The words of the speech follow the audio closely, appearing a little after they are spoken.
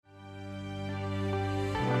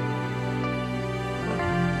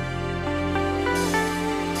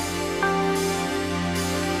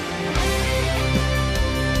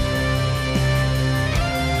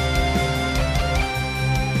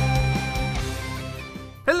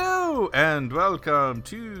And welcome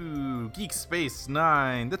to Geek Space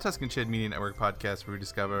 9, the Tuscan Shed Media Network podcast where we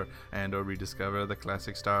discover and or rediscover the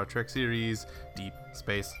classic Star Trek series, Deep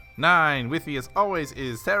Space Nine. With me as always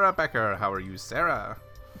is Sarah Becker. How are you, Sarah?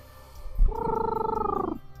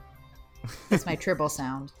 That's my tribble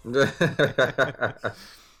sound.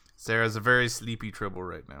 Sarah's a very sleepy tribble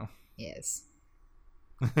right now. Yes.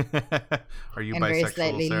 Are you and bisexual, very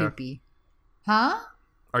slightly Sarah? loopy. Huh?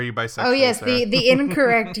 Are you bisexual? Oh yes, Sarah? the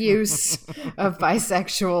incorrect use of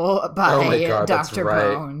bisexual by Dr.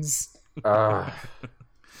 Right. Bones.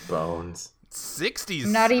 Bones. 60s.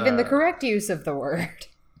 Not even the correct use of the word.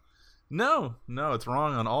 No, it's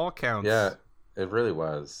wrong on all counts. Yeah, it really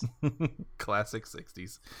was. Classic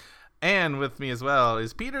 60s. And with me as well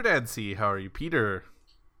is Peter Dancy. How are you, Peter?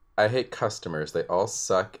 I hate customers. They all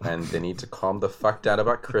suck, and they need to calm the fuck down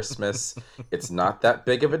about Christmas. It's not that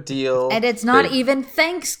big of a deal. And it's not even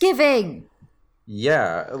Thanksgiving.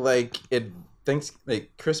 Yeah,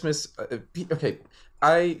 Christmas. Okay,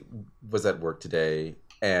 I was at work today,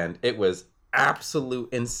 and it was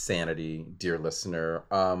absolute insanity, dear listener.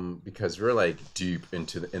 Because we're like deep in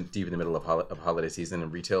the middle of holiday season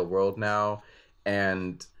in retail world now,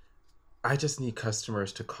 and I just need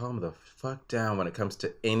customers to calm the fuck down when it comes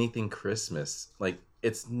to anything Christmas. Like,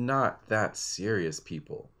 it's not that serious,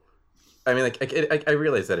 people. I mean, I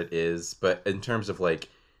realize that it is, but in terms of, like,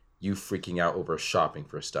 you freaking out over shopping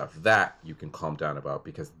for stuff, that you can calm down about,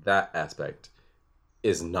 because that aspect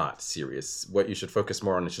is not serious. What you should focus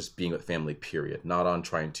more on is just being with family, period. Not on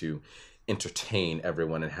trying to entertain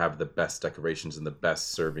everyone and have the best decorations and the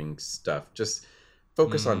best serving stuff. Just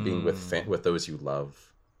focus on being with those you love.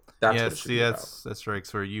 That's what it should be about. That's right.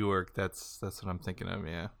 Where you work, that's what I'm thinking of.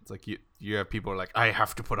 Yeah, it's like you have people like, I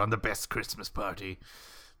have to put on the best Christmas party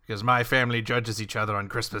because my family judges each other on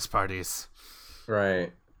Christmas parties.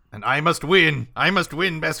 Right. And I must win. I must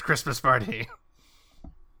win best Christmas party.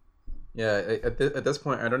 Yeah. At this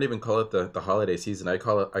point, I don't even call it the holiday season. I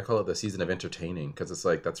call it the season of entertaining, because it's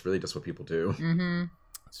like that's really just what people do. Mm-hmm.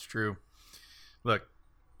 It's true. Look,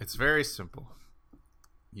 it's very simple.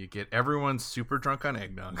 You get everyone super drunk on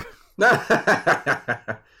eggnog.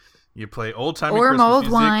 You play old-timey Or Christmas mulled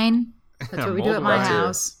music. wine. That's what we do at my wine, too.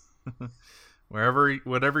 house.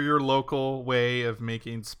 Whatever your local way of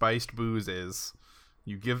making spiced booze is,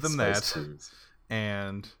 you give them Spiced that, booze.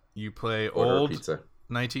 and you play Order old pizza.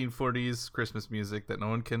 1940s Christmas music that no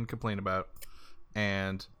one can complain about,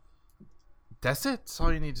 and that's it. That's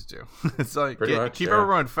all you need to do. It's like keep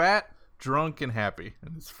everyone fat, drunk, and happy,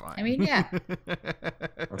 and it's fine. I mean, yeah.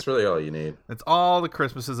 That's really all you need. That's all the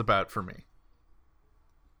Christmas is about for me.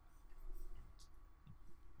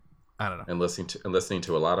 I don't know. And listening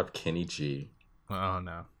to a lot of Kenny G. Oh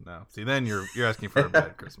no. See, then you're asking for a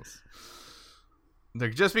bad Christmas.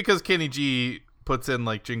 Like, just because Kenny G puts in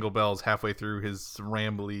like Jingle Bells halfway through his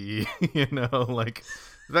rambly, like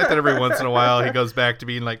the fact that every once in a while he goes back to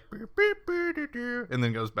being like beep, beep, beep, doo, doo, and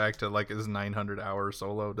then goes back to like his 900-hour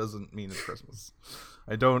solo doesn't mean it's Christmas.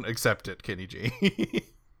 I don't accept it, Kenny G.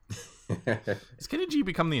 Has Kenny G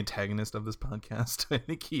become the antagonist of this podcast? I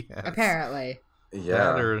think he has. Apparently. Yeah.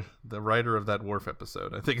 That or the writer of that Worf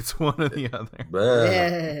episode. I think it's one or the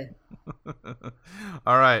other.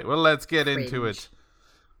 All right, well, let's get into it.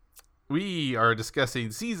 We are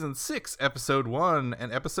discussing Season 6, Episode 1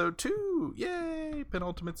 and Episode 2. Yay!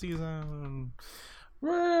 Penultimate season.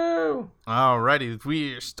 Woo! Alrighty,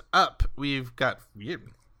 first up, we've got...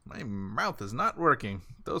 My mouth is not working.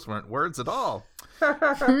 Those weren't words at all.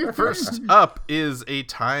 First up is A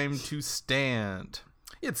Time to Stand.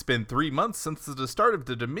 It's been 3 months since the start of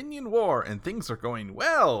the Dominion War, and things are going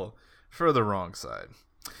well for the wrong side.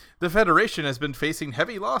 The Federation has been facing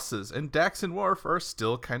heavy losses, and Dax and Worf are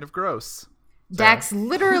still kind of gross. Dax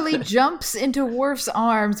literally jumps into Worf's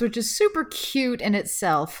arms, which is super cute in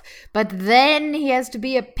itself. But then he has to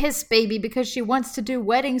be a piss baby because she wants to do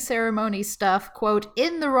wedding ceremony stuff, quote,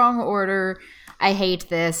 in the wrong order. I hate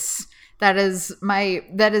this. That is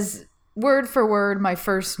word for word my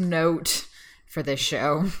first note for this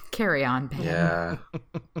show. Carry on, Pam. Yeah.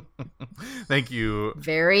 Thank you.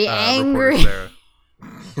 Very angry.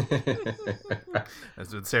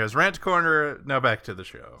 That's been Sarah's Rant Corner. Now back to the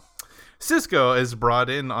show. Sisko is brought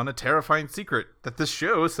in on a terrifying secret that the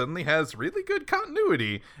show suddenly has really good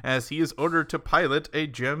continuity, as he is ordered to pilot a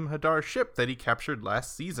Jem'Hadar ship that he captured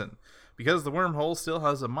last season. Because the wormhole still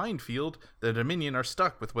has a minefield, the Dominion are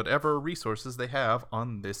stuck with whatever resources they have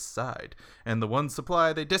on this side. And the one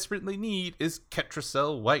supply they desperately need is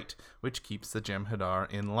Ketracel White, which keeps the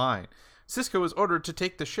Jem'Hadar in line. Sisko is ordered to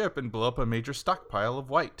take the ship and blow up a major stockpile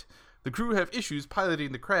of white. The crew have issues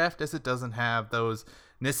piloting the craft as it doesn't have those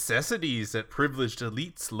necessities that privileged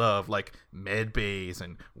elites love, like med bays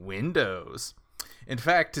and windows. In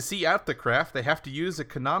fact, to see out the craft, they have to use a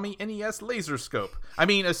Konami NES laser scope. I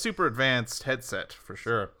mean, a super advanced headset, for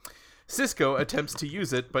sure. Cisco attempts to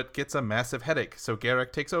use it, but gets a massive headache, so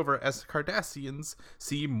Garrick takes over as the Cardassians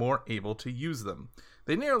seem more able to use them.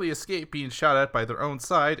 They narrowly escape being shot at by their own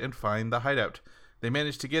side and find the hideout. They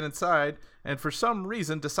manage to get inside, and for some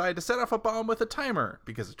reason decide to set off a bomb with a timer,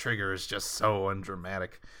 because the trigger is just so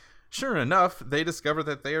undramatic. Sure enough, they discover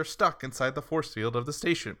that they are stuck inside the force field of the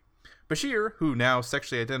station. Bashir, who now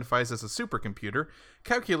sexually identifies as a supercomputer,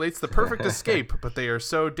 calculates the perfect escape, but they are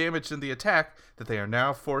so damaged in the attack that they are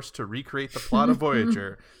now forced to recreate the plot of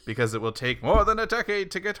Voyager, because it will take more than a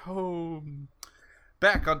decade to get home.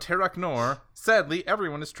 Back on Terok Nor, sadly,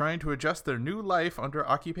 everyone is trying to adjust their new life under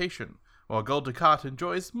occupation. While Gul Dukat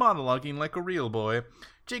enjoys monologuing like a real boy,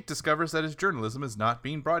 Jake discovers that his journalism is not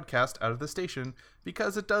being broadcast out of the station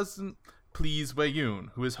because it doesn't please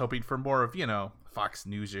Wei-Yun, who is hoping for more of, Fox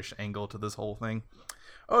News-ish angle to this whole thing.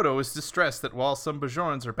 Odo is distressed that while some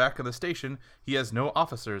Bajorans are back on the station, he has no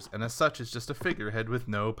officers, and as such is just a figurehead with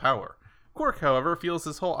no power. Quark, however, feels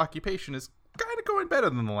his whole occupation is kind of going better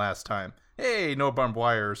than the last time. Hey, no barbed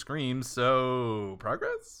wire or screams, so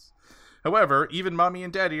progress? However, even Mommy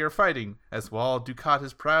and Daddy are fighting, as while Dukat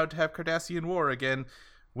is proud to have Cardassian war again,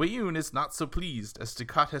 Wei-Yun is not so pleased, as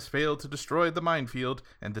Dukat has failed to destroy the minefield,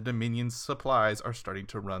 and the Dominion's supplies are starting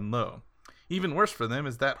to run low. Even worse for them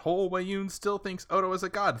is that whole Wei-Yun still thinks Odo is a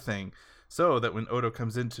god thing, so that when Odo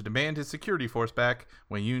comes in to demand his security force back,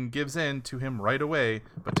 Wei-Yun gives in to him right away,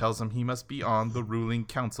 but tells him he must be on the ruling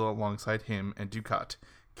council alongside him and Dukat.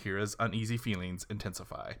 Kira's uneasy feelings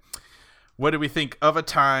intensify. What do we think of A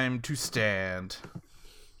Time to Stand?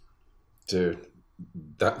 Dude,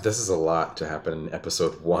 this is a lot to happen in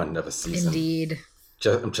episode 1 of a season. Indeed.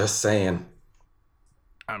 I'm just saying.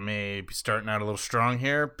 I may be starting out a little strong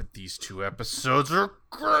here, but these 2 episodes are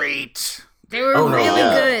great. They were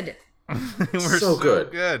good. They were so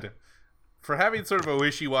good. For having sort of a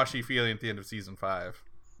wishy-washy feeling at the end of season 5,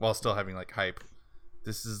 while still having hype,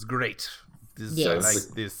 this is great.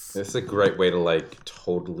 This is a great way to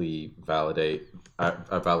totally validate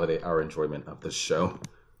our enjoyment of this show.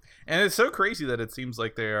 And it's so crazy that it seems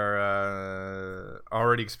like they are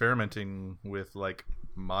already experimenting with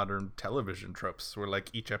modern television tropes, where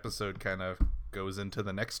each episode kind of goes into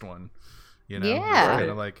the next one. Yeah. Kind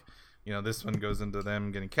of this one goes into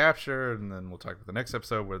them getting captured, and then we'll talk about the next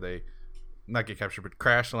episode where they not get captured but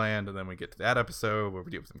crash land, and then we get to that episode where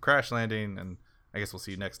we deal with them crash landing, and I guess we'll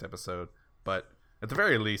see next episode. But at the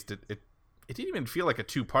very least, it didn't even feel like a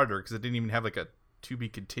 2-parter, because it didn't even have a to be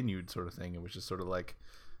continued sort of thing. It was just sort of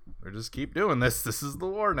we're just keep doing this. This is the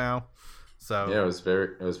war now. So yeah, it was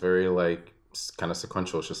very kind of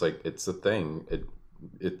sequential. It's just it's a thing.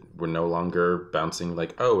 We're no longer bouncing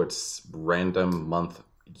it's random month,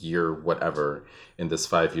 year, whatever in this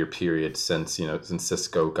 5-year period since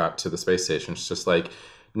Cisco got to the space station. It's just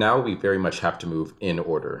now we very much have to move in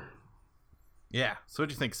order. Yeah. So what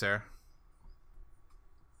do you think, Sarah?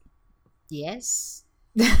 Yes.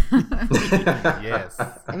 Yes.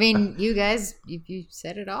 I mean, you guys, you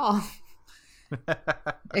said it all.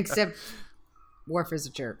 Except Worf is a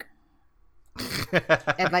jerk.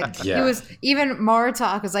 And he was, even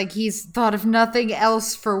Maratok was he's thought of nothing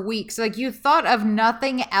else for weeks. You thought of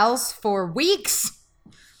nothing else for weeks?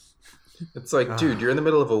 It's dude, you're in the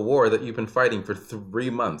middle of a war that you've been fighting for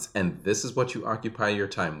 3 months, and this is what you occupy your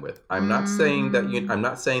time with. I'm not saying that you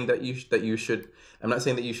should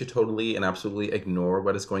totally and absolutely ignore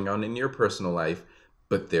what is going on in your personal life,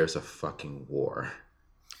 but there's a fucking war.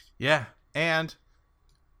 Yeah, and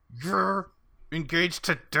you're engaged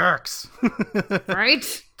to Dirks.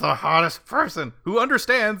 Right? The hottest person who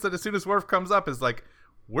understands that as soon as Worf comes up is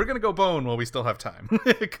we're going to go bone while we still have time.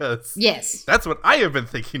 Because yes, that's what I have been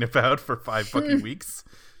thinking about for 5 fucking weeks.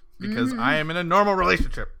 Because I am in a normal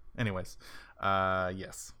relationship. Anyways,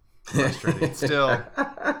 yes. Frustrating still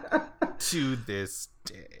to this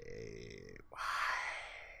day. Why?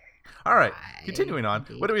 All right, continuing on.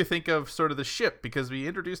 What do we think of sort of the ship? Because we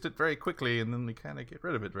introduced it very quickly, and then we kind of get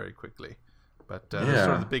rid of it very quickly. But that's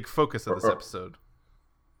sort of the big focus of this episode.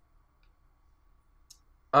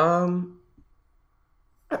 I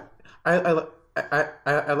like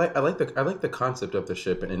the concept of the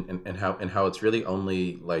ship and how it's really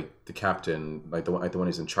only the captain, the one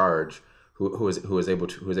who's in charge, who is able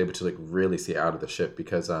to really see out of the ship,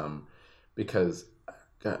 because God,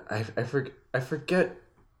 I forget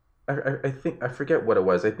what it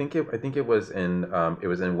was. I think it was in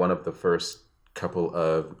one of the first couple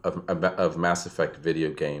of Mass Effect video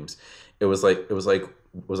games. It was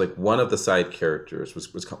one of the side characters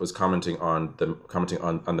was commenting on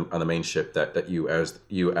the main ship that you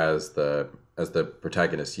as the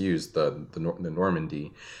protagonist used, the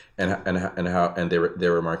Normandy, and they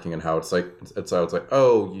were remarking on how it's like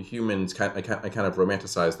oh, you humans kind of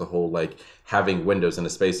romanticize the whole like having windows in a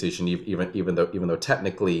space station, even though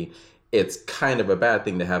technically it's kind of a bad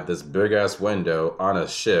thing to have this big ass window on a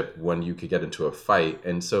ship when you could get into a fight.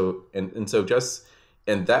 And so just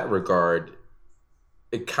in that regard,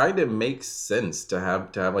 it kind of makes sense to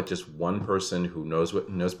have like just one person who knows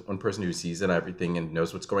one person who sees it everything and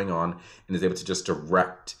knows what's going on and is able to just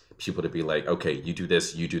direct people to be like, okay, you do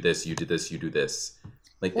this, you do this, you do this, you do this.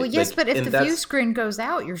 Like, well, yes, like, but if the view screen goes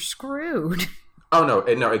out, you're screwed. Oh no,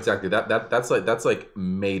 exactly. That's like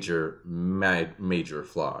major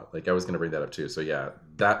flaw. Like I was gonna bring that up too. So yeah,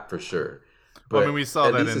 that for sure. But well, I mean, we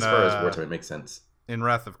saw that in as far as wartime, it makes sense. In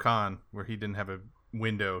Wrath of Khan, where he didn't have a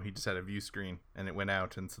window, he just had a view screen, and it went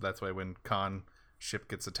out, and so that's why when Khan ship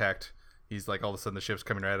gets attacked, he's like all of a sudden the ship's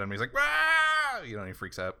coming right at him. He's like, "Wah!" You know, he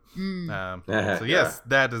freaks out. So yes,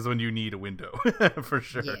 that is when you need a window for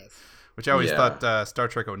sure. Yes. Which I always thought Star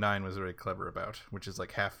Trek 09 was very clever about, which is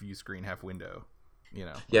like half view screen, half window. You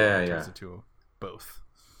know, turns into both,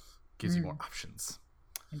 gives you more options.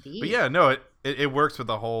 Indeed. But yeah, no, it works with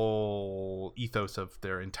the whole ethos of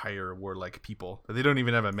their entire warlike people. They don't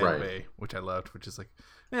even have a med bay, which I loved. Which is like,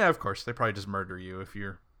 yeah, of course they probably just murder you if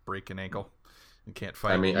you're break an ankle and can't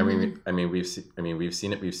fight. I mean, we've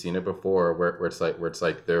seen it before where it's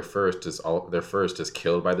like their first is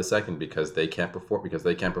killed by the second because they can't perform,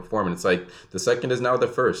 and it's like the second is now the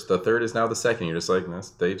first, the third is now the second. You're just like,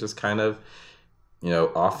 they just kind of, you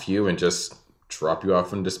know, off you and just drop you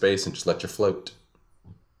off into space and just let you float.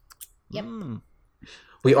 Yep.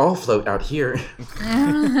 We all float out here.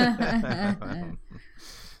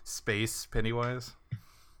 Space, Pennywise.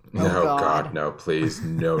 No, God, no, please.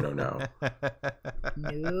 No.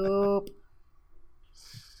 Nope.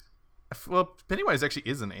 Well, Pennywise actually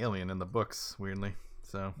is an alien in the books, weirdly.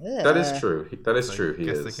 So that is true. That is true. I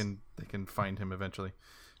guess they can find him eventually.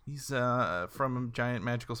 He's from a giant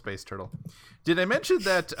magical space turtle. Did I mention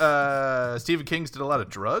that Stephen King did a lot of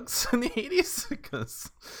drugs in the 80s? Because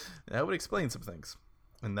that would explain some things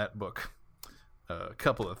in that book. A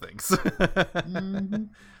couple of things. Mm-hmm.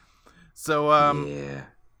 So, I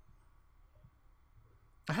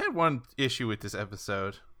had one issue with this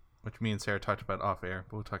episode, which me and Sarah talked about off air,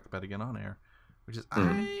 but we'll talk about it again on air, which is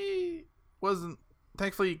I wasn't...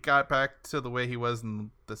 Thankfully, got back to the way he was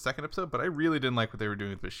in the second episode, but I really didn't like what they were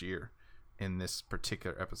doing with Bashir in this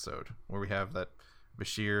particular episode, where we have that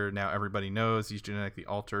Bashir, now everybody knows he's genetically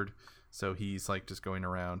altered, so he's like just going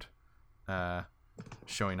around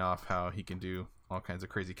showing off how he can do all kinds of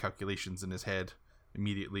crazy calculations in his head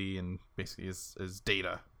immediately, and basically is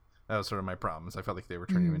data. That was sort of my problem, is I felt like they were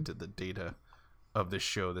turning him into the data of this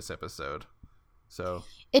show, this episode. So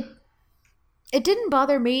It didn't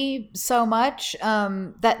bother me so much.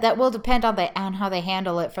 That will depend on how they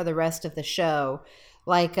handle it for the rest of the show.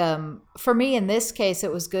 Like, for me in this case,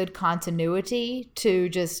 it was good continuity to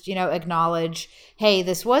just, you know, acknowledge, hey,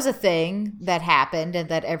 this was a thing that happened and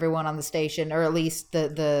that everyone on the station, or at least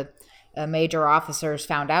the major officers,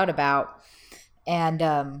 found out about.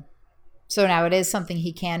 And so now it is something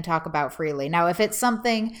he can talk about freely. Now, if it's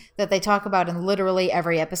something that they talk about in literally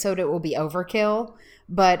every episode, it will be overkill.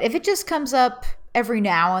 But if it just comes up every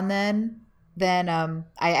now and then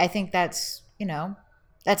I think that's, you know,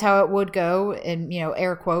 that's how it would go in, you know,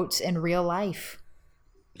 air quotes, in real life.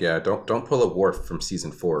 Yeah, don't pull a Worf from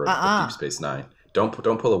season 4 of Deep Space Nine. Don't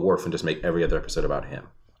pull a Worf and just make every other episode about him.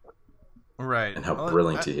 Right. And how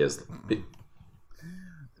brilliant he is.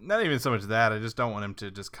 Not even so much that. I just don't want him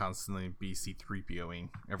to just constantly be C-3POing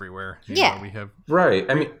everywhere. You know, we have right.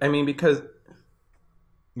 I mean because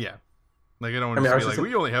like I don't want to be like,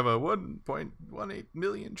 we only have a 1.18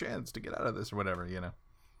 million chance to get out of this or whatever, you know.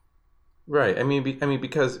 Right. I mean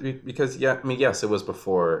because yes, it was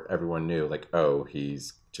before everyone knew, like, oh,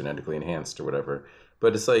 he's genetically enhanced or whatever.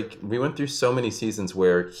 But it's like we went through so many seasons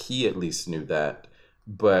where he at least knew that,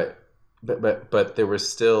 but there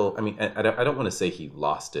was still, I mean, I don't want to say he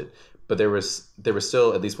lost it, but there was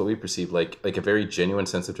still, at least what we perceived, like a very genuine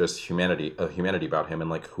sense of just humanity about him and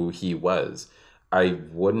like who he was. I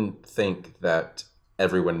wouldn't think that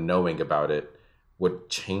everyone knowing about it would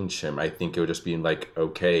change him. I think it would just be like,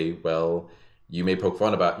 okay, well, you may poke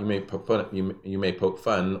fun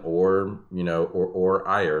or, you know, or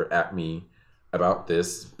ire at me about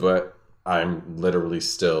this, but I'm literally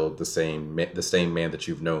still the same man that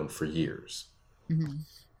you've known for years. Mm-hmm.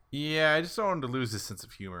 Yeah, I just don't want him to lose his sense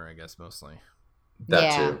of humor, I guess, mostly.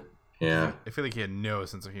 That too. Yeah. I feel like he had no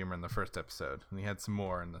sense of humor in the first episode, and he had some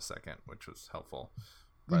more in the second, which was helpful.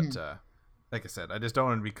 But like I said, I just don't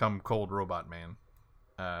want to become cold robot man.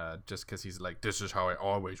 Just because he's like, this is how I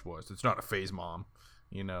always was. It's not a phase, mom.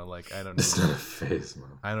 You know, like I don't. It's not a phase,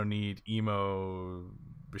 mom. I don't need emo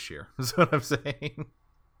Bashir. Is what I'm saying.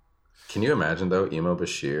 Can you imagine though, emo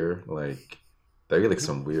Bashir? Like that'd be like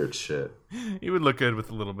some weird shit. He would look good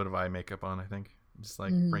with a little bit of eye makeup on, I think. Just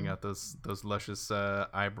like bring out those luscious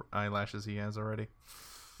eyelashes he has already.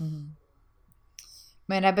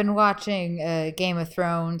 Man, I've been watching Game of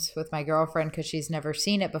Thrones with my girlfriend because she's never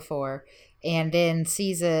seen it before. And in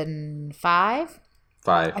season 5,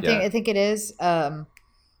 I think it is. Alexander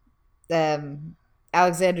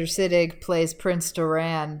Siddig plays Prince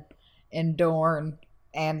Doran in Dorne.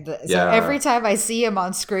 And so every time I see him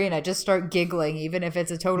on screen, I just start giggling, even if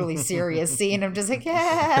it's a totally serious scene. I'm just like,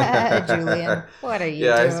 yeah, Julian, what are you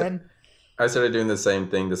doing? I started doing the same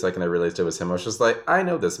thing the second I realized it was him. I was just like, I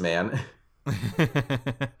know this man.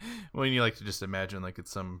 Well, you like to just imagine like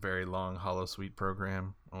it's some very long Holosuite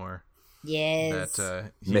program, or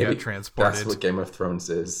that he maybe got transported. That's what Game of Thrones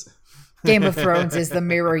is. Game of Thrones is the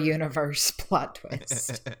mirror universe plot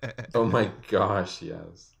twist. Oh my gosh,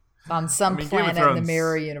 yes. On some planet in the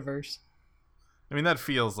mirror universe. I mean, that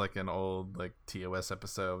feels like an old like TOS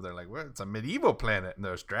episode. They're like, well, it's a medieval planet and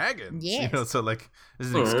there's dragons. Yes. You know, so like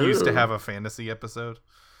there's an excuse to have a fantasy episode.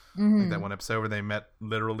 Like that one episode where they met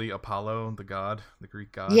literally Apollo, the god, the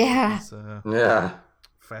Greek god. Yeah. Yeah.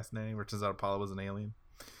 Fascinating, which turns out Apollo was an alien.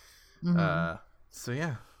 So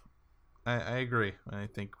yeah, I agree. I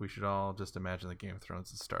think we should all just imagine the Game of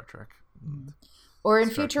Thrones as Star Trek. Or in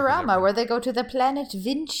Futurama, where they go to the planet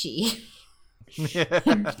Vinci. Yeah,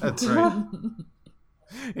 that's right.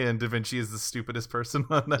 And Da Vinci is the stupidest person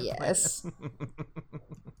on that planet.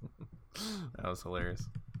 That was hilarious.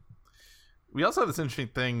 We also have this interesting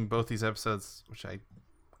thing, both these episodes, which I'm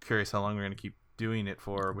curious how long we're going to keep doing it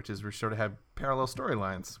for, which is we sort of have parallel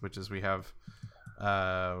storylines, which is we have,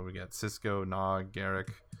 we got Cisco, Nog,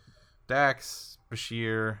 Garrick, Dax,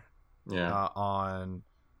 Bashir on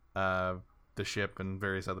the ship and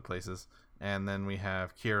various other places. And then we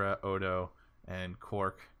have Kira, Odo, and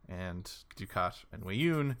Quark, and Dukat, and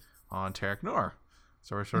Wayun on Tarek Nor.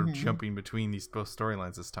 So we're sort of jumping between these both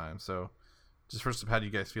storylines this time. So just first, how do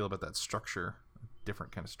you guys feel about that structure?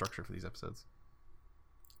 Different kind of structure for these episodes.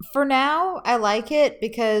 For now, I like it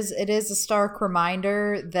because it is a stark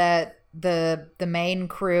reminder that the main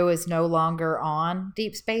crew is no longer on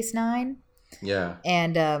Deep Space Nine. Yeah.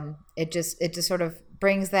 And it just sort of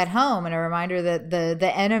brings that home, and a reminder that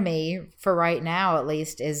the enemy, for right now at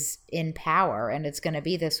least, is in power, and it's going to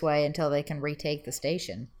be this way until they can retake the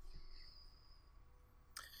station.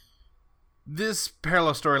 This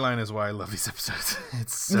parallel storyline is why I love these episodes.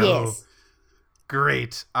 It's so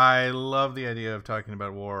great. I love the idea of talking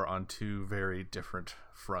about war on two very different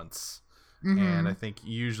fronts. And I think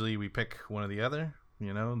usually we pick one or the other.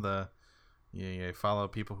 You know, you follow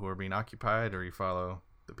people who are being occupied, or you follow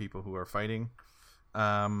the people who are fighting.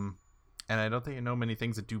 And I don't think I know many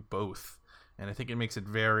things that do both. And I think it makes it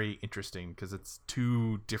very interesting because it's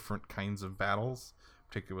two different kinds of battles.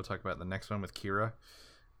 Particularly, we'll talk about the next one with Kira.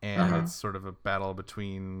 And it's sort of a battle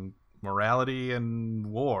between morality and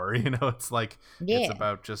war. You know, it's like it's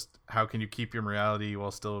about just how can you keep your morality while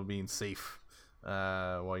still being safe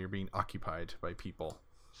while you're being occupied by people.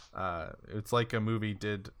 It's like a movie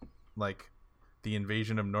did like the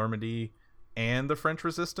invasion of Normandy and the French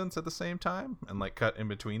Resistance at the same time, and like cut in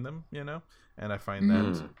between them, you know. And I find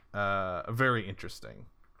that very interesting.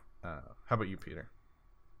 How about you, Peter?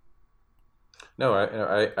 No,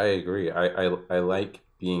 I agree. I like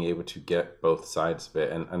being able to get both sides of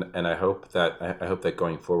it, and I hope that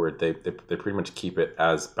going forward they pretty much keep it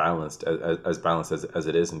as balanced as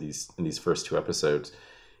it is in these first two episodes,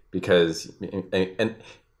 because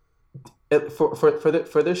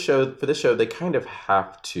for this show they kind of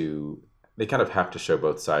have to show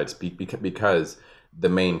both sides because the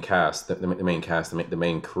main cast, the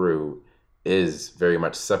main crew is very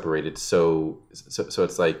much separated. So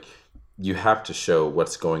it's like you have to show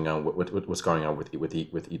what's going on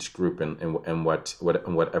with each group and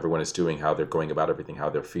what everyone is doing, how they're going about everything, how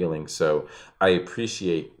they're feeling. So I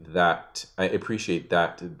appreciate that.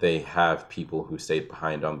 They have people who stayed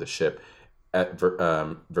behind on the ship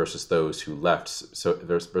versus those who left. So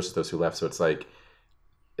it's like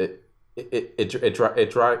it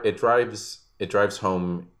drives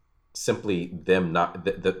home simply them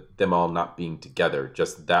all not being together,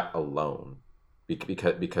 just that alone.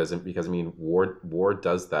 Because I mean, war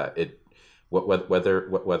does that.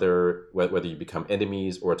 Whether you become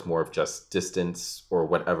enemies or it's more of just distance or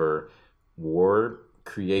whatever, war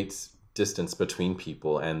creates distance between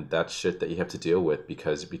people, and that's shit that you have to deal with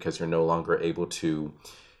because you're no longer able to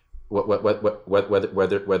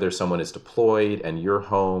whether someone is deployed and you're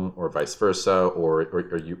home or vice versa, or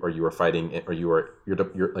you are fighting, or you're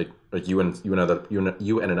like you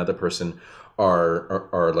and another person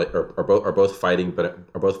are both fighting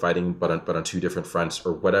but on two different fronts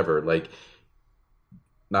or whatever. Like,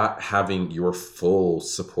 not having your full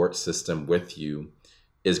support system with you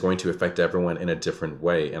is going to affect everyone in a different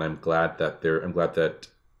way, and I'm glad that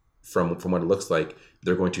from what it looks like,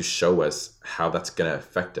 they're going to show us how that's going to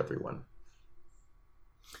affect everyone.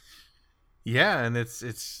 Yeah, and it's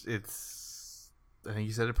I think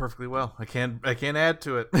you said it perfectly well. I can't add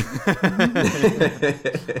to it.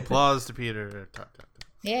 Applause to Peter.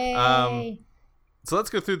 Yay! So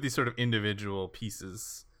let's go through these sort of individual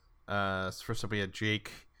pieces. So first up, we had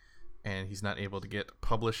Jake, and he's not able to get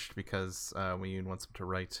published because Wei-Yun wants him to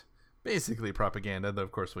write basically propaganda. Though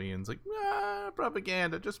of course Wei-Yun's like,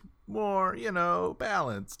 propaganda, just more,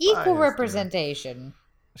 balanced, Equal biased, representation.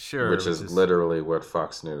 Sure, which is literally what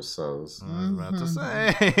Fox News says. I was about to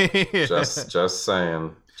say. just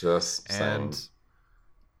saying. And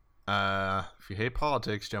if you hate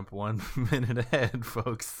politics, jump 1 minute ahead,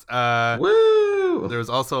 folks. Woo! There was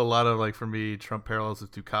also a lot of, for me, Trump parallels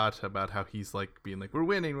with Ducat about how he's being like, we're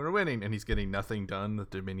winning, and he's getting nothing done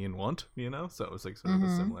that Dominion want, So it was sort of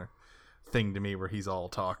a similar thing to me, where he's all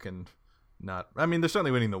talk and not. I mean, they're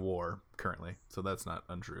certainly winning the war currently, so that's not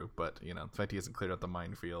untrue. But the fact he hasn't cleared out the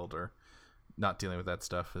minefield or not dealing with that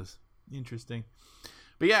stuff is interesting.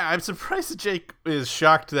 But yeah, I'm surprised that Jake is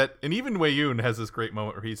shocked that, and even Wei-Yun has this great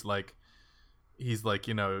moment where he's like, you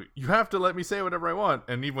have to let me say whatever I want,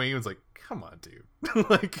 and even Wei-Yun's like, come on, dude,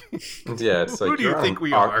 yeah, it's like, who do you think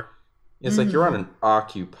we are? It's like, you're on an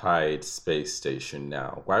occupied space station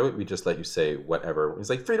now. Why would we just let you say whatever?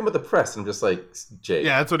 He's like, freedom of the press. I'm just like, Jake.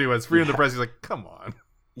 Yeah, that's what he was. Freedom of the press. He's like, come on.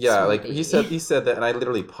 Yeah, he said that, and I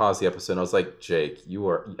literally paused the episode, and I was like, Jake, you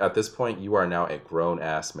are, at this point, you are now a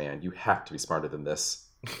grown-ass man. You have to be smarter than this.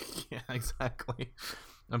 Yeah, exactly.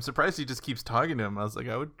 I'm surprised he just keeps talking to him. I was like,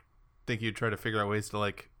 I would think he'd try to figure out ways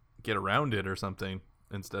to, get around it or something,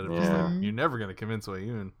 instead of just you're never going to convince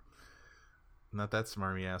Wei-Yun. Not that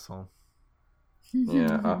smarmy asshole.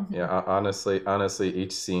 Yeah. Honestly,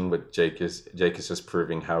 each scene with Jake is just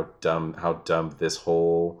proving how dumb this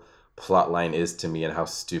whole plot line is to me, and how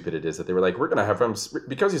stupid it is that they were like, we're gonna have him,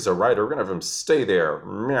 because he's a writer, we're gonna have him stay there.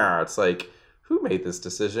 Yeah, it's like, who made this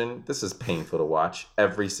decision? This is painful to watch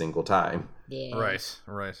every single time. Yeah. Right.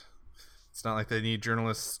 It's not like they need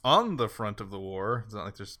journalists on the front of the war. It's not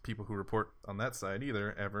like there's people who report on that side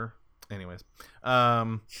either, ever. Anyways,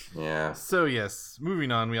 yeah. So yes,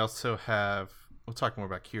 moving on. We also have. We'll talk more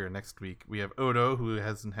about Kira next week. We have Odo, who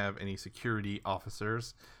doesn't have any security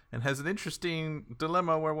officers, and has an interesting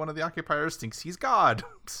dilemma where one of the occupiers thinks he's God.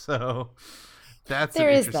 So that's an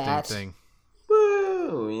interesting thing.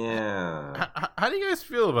 Woo! Yeah. How do you guys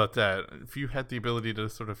feel about that? If you had the ability to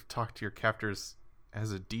sort of talk to your captors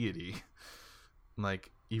as a deity,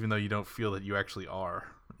 even though you don't feel that you actually are,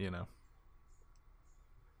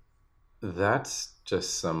 That's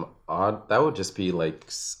just some odd. That would just be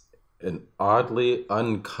like an oddly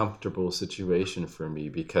uncomfortable situation for me,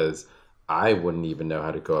 because I wouldn't even know how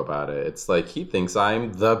to go about it. It's like, he thinks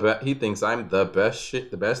I'm the best shit,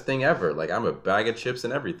 the best thing ever. Like, I'm a bag of chips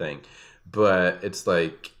and everything. But it's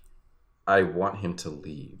like, I want him to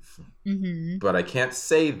leave. Mm-hmm. But I can't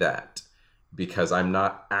say that because I'm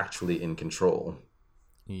not actually in control.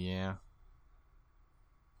 Yeah.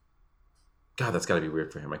 God, that's got to be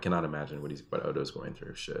weird for him. I cannot imagine what Odo's going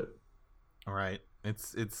through. Shit. All right.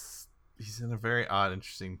 He's in a very odd,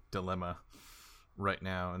 interesting dilemma right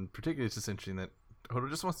now, and particularly it's just interesting that Odo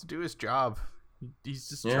just wants to do his job. He's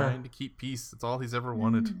just trying to keep peace. That's all he's ever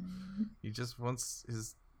wanted. He just wants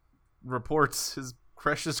his reports, his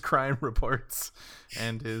precious crime reports,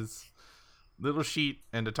 and his little sheet,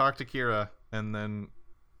 and to talk to Kira, and then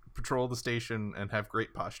patrol the station and have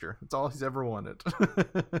great posture. That's all he's ever wanted.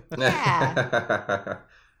 Yeah.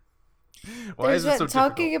 Why is it so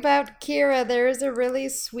talking difficult? about Kira, there is a really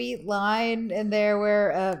sweet line in there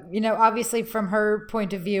where, obviously from her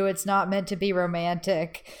point of view, it's not meant to be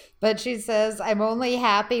romantic, but she says, "I'm only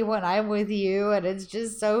happy when I'm with you," and it's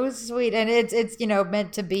just so sweet. And it's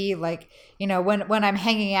meant to be like, when I'm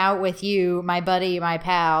hanging out with you, my buddy, my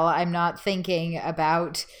pal, I'm not thinking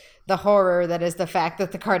about the horror that is the fact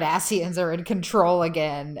that the Cardassians are in control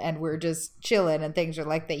again, and we're just chilling, and things are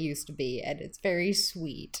like they used to be, and it's very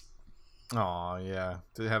sweet. Oh yeah,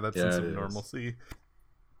 to have that sense of normalcy.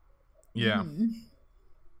 Yeah.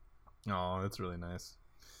 Oh, that's really nice.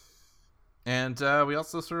 And we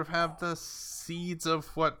also sort of have the seeds of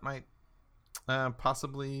what might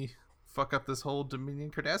possibly fuck up this whole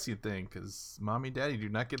Dominion Cardassian thing, because mommy and daddy do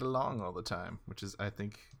not get along all the time, which is, I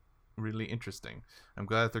think, really interesting. I'm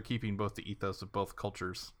glad that they're keeping both the ethos of both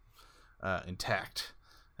cultures intact,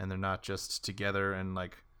 and they're not just together. And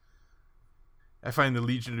like, I find the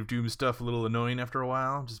Legion of Doom stuff a little annoying after a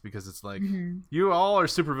while, just because it's like, you all are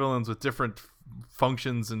supervillains with different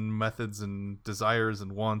functions and methods and desires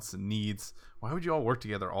and wants and needs. Why would you all work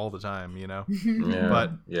together all the time, you know? Yeah,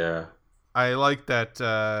 But yeah. I like that,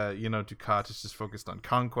 Dukat is just focused on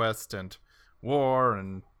conquest and war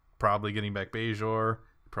and probably getting back Bajor.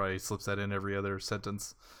 Probably slips that in every other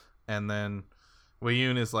sentence. And then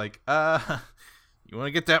Weyoun is like, you want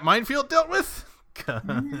to get that minefield dealt with?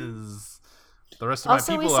 Because the rest of my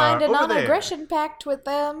people are over there. Also, we signed a non-aggression pact with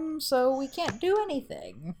them, so we can't do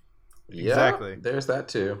anything. Yeah, exactly. There's that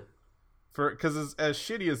too. Because as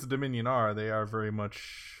shitty as the Dominion are, they are very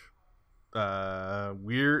much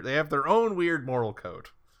weird. They have their own weird moral code,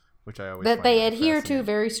 which I always that find they adhere to fascinating.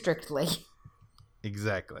 very strictly.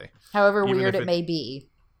 Exactly. However Even weird if it may be.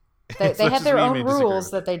 As They much have as their we own may disagree rules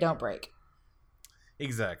with that they don't break.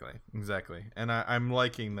 Exactly. And I'm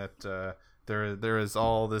liking that there is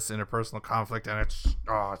all this interpersonal conflict, and it's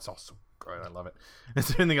all so great. I love it. Is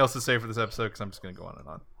there anything else to say for this episode? Because I'm just going to go on and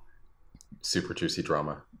on. Super juicy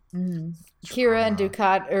drama. Kira and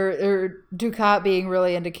Dukat, or Dukat being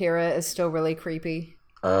really into Kira is still really creepy.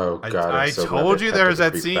 Oh God! I so told glad you they there was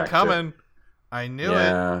kept that the creep scene factor. coming. I knew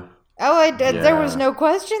it. Oh, there Yeah. was no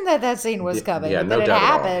question that scene was coming. yeah, but no then it doubt at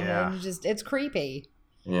all. happened, Yeah. and it's creepy.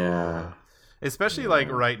 Yeah. Especially like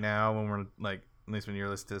right now when we're like, at least when you're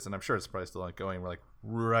listening to this, and I'm sure it's probably still ongoing, we're like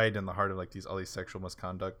right in the heart of like all these sexual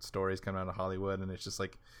misconduct stories coming out of Hollywood, and it's just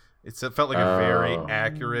like it felt like a very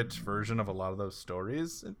accurate version of a lot of those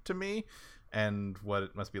stories to me, and what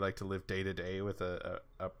it must be like to live day to day with a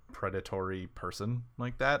predatory person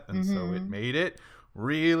like that, and so it made it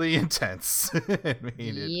really intense. It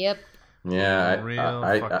made it. Yep. Yeah,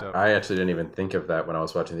 fucked up. I actually didn't even think of that when I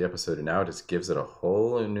was watching the episode, and now it just gives it a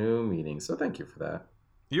whole new meaning. So thank you for that.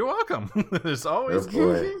 You're welcome. There's always Oh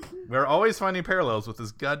boy. we're always finding parallels with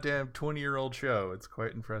this goddamn 20-year-old show. It's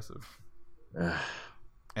quite impressive.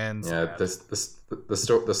 And Yeah, sad.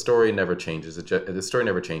 the story never changes. The story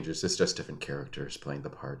never changes. It's just different characters playing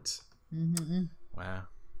the parts. Wow.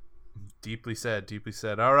 Deeply said, deeply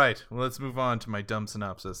said. All right, well, let's move on to my dumb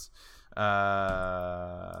synopsis.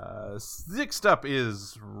 Next up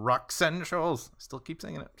is Roxanne Shoals. I still keep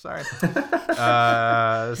saying it. Sorry.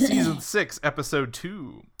 Season 6, Episode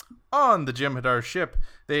 2. On the Jem'Hadar ship,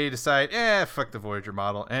 they decide, fuck the Voyager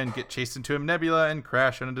model, and get chased into a nebula and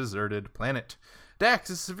crash on a deserted planet. Dax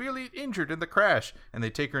is severely injured in the crash, and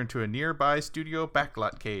they take her into a nearby studio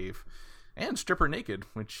backlot cave. And strip her naked,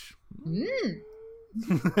 which...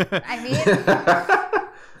 I mean,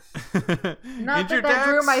 not that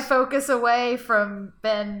drew my focus away from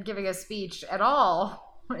Ben giving a speech at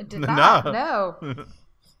all. It did not. No.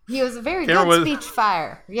 He was a very good speech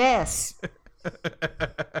fire. Yes.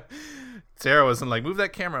 Sarah wasn't like, move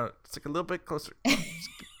that camera. It's like a little bit closer.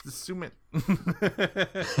 Just zoom in.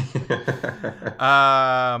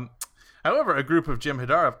 However, a group of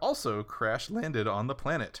Jem'Hadar have also crash-landed on the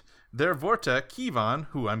planet. Their Vorta, Kevon,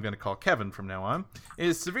 who I'm going to call Kevin from now on,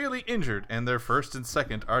 is severely injured, and their first and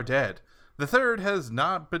second are dead. The third has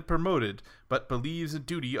not been promoted, but believes in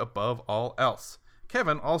duty above all else.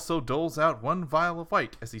 Kevin also doles out one vial of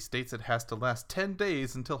white, as he states it has to last 10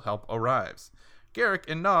 days until help arrives. Garrick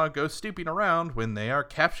and Nog go snooping around when they are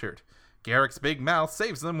captured. Garrick's big mouth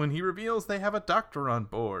saves them when he reveals they have a doctor on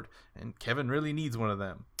board, and Kevin really needs one of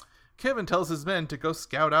them. Kevin tells his men to go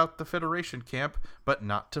scout out the Federation camp, but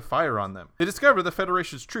not to fire on them. They discover the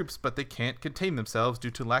Federation's troops, but they can't contain themselves due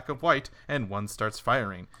to lack of white, and one starts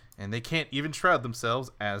firing, and they can't even shroud themselves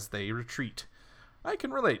as they retreat. I can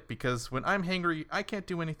relate, because when I'm hangry, I can't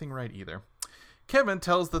do anything right either. Kevin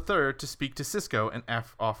tells the third to speak to Cisco and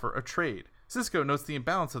offer a trade. Cisco notes the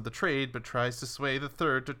imbalance of the trade, but tries to sway the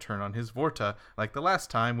third to turn on his Vorta, like the last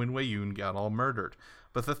time when Weyoun got all murdered.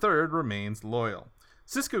 But the third remains loyal.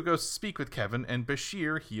 Cisco goes to speak with Kevin, and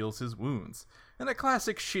Bashir heals his wounds. In a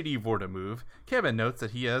classic shitty Vorta move, Kevin notes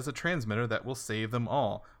that he has a transmitter that will save them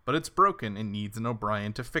all, but it's broken and needs an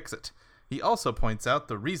O'Brien to fix it. He also points out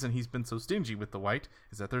the reason he's been so stingy with the white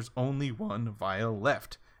is that there's only one vial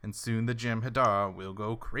left, and soon the Jem'Hadar will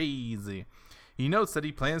go crazy. He notes that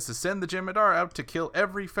he plans to send the Jem'Hadar out to kill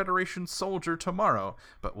every Federation soldier tomorrow,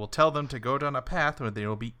 but will tell them to go down a path where they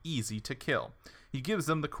will be easy to kill. He gives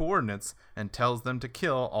them the coordinates and tells them to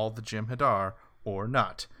kill all the Jem'Hadar or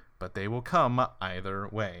not, but they will come either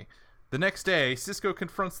way. The next day, Sisko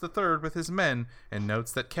confronts the Third with his men and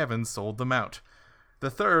notes that Kevin sold them out. The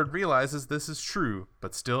Third realizes this is true,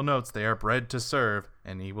 but still notes they are bred to serve,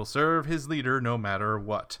 and he will serve his leader no matter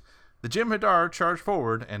what. The Jem'Hadar charge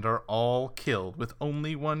forward and are all killed, with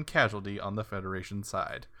only one casualty on the Federation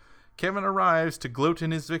side. Kevin arrives to gloat in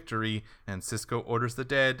his victory, and Sisko orders the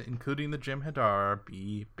dead, including the Jem'Hadar,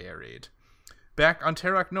 be buried. Back on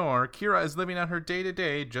Terok Nor, Kira is living out her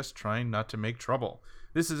day-to-day, just trying not to make trouble.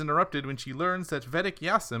 This is interrupted when she learns that Vedic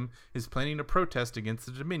Yasim is planning a protest against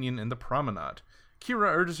the Dominion in the Promenade.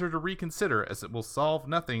 Kira urges her to reconsider, as it will solve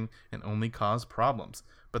nothing and only cause problems.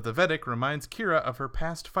 But the Vedic reminds Kira of her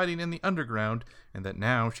past fighting in the underground, and that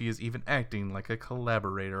now she is even acting like a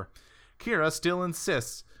collaborator. Kira still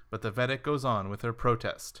insists, but the Vedic goes on with her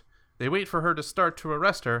protest. They wait for her to start to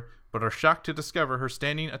arrest her, but are shocked to discover her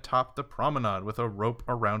standing atop the promenade with a rope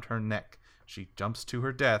around her neck. She jumps to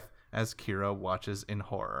her death as Kira watches in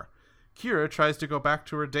horror. Kira tries to go back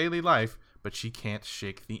to her daily life, but she can't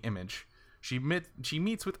shake the image. She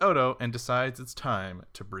meets with Odo and decides it's time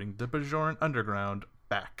to bring the Bajoran Underground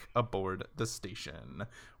back aboard the station.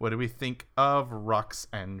 What do we think of Rocks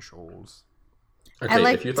and Shoals?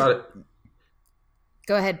 Okay, if you thought it...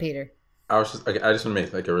 Go ahead, Peter. I just want to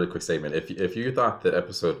make like a really quick statement. If you thought that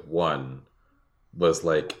episode 1 was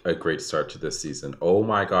like a great start to this season, oh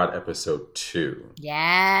my god, episode 2.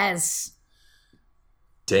 Yes.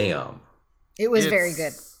 Damn. It was very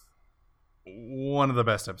good. One of the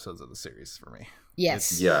best episodes of the series for me.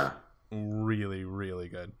 Yes. It's yeah. Really, really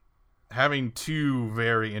good. Having two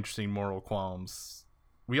very interesting moral qualms.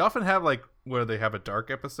 We often have like where they have a dark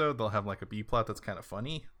episode, they'll have like a B plot that's kind of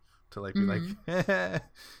funny to like be like,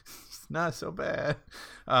 it's not so bad.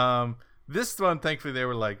 This one, thankfully, they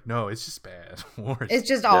were like, no, it's just bad. It's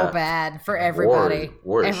just all bad for everybody.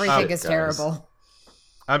 Everything is terrible.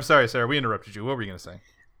 I'm sorry, Sarah. We interrupted you. What were you going to say?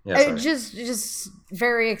 Yeah, just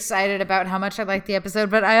very excited about how much I like the episode,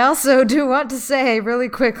 but I also do want to say really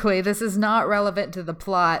quickly, this is not relevant to the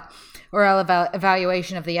plot or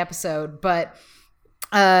evaluation of the episode, but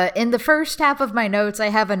in the first half of my notes, I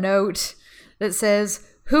have a note that says,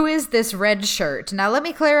 "Who is this red shirt?" Now, let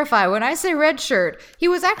me clarify. When I say red shirt, he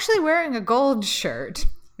was actually wearing a gold shirt.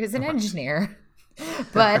 He was an engineer.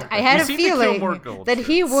 But I had a feeling that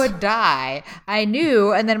he would die. I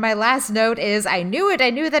knew, and then my last note is, I knew it.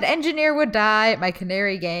 I knew that engineer would die. My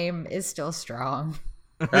canary game is still strong.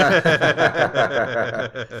 That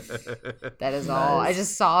is all. I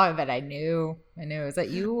just saw him and I knew. It was that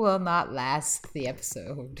you will not last the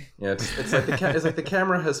episode. Yeah, it's like the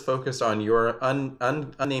camera has focused on your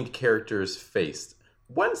unnamed character's face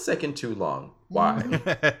 1 second too long. Why?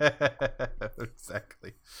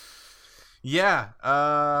 Exactly. Yeah,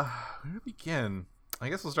 where to begin? I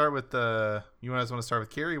guess we'll start with you guys want to start with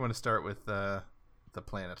Kira? You want to start with the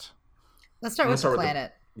planet? Let's start with the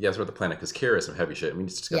planet. Yes, with the planet, because Kira is some heavy shit. We need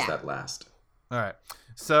to discuss that last. All right.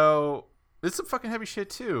 So this is some fucking heavy shit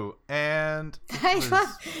too, and this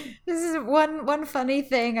is one funny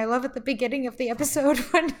thing I love at the beginning of the episode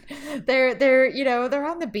when they're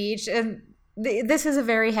on the beach, and this is a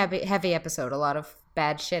very heavy episode. A lot of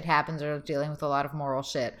bad shit happens, or dealing with a lot of moral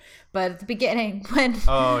shit. But at the beginning, when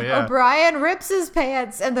O'Brien rips his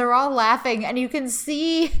pants and they're all laughing, and you can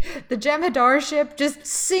see the Jem'Hadar ship just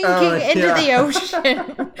sinking into the ocean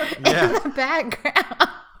in the background.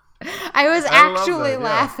 I was actually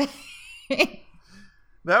laughing.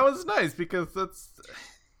 That was nice, because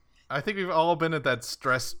I think we've all been at that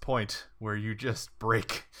stress point where you just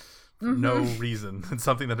break for no reason. It's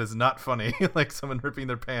something that is not funny, like someone ripping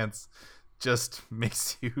their pants. Just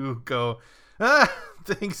makes you go,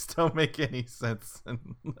 things don't make any sense. And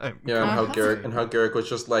how Garrick was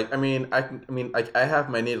just like, I have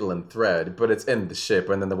my needle and thread, but it's in the ship.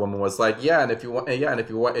 And then the woman was like, and if you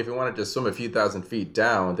wanted to swim a few thousand feet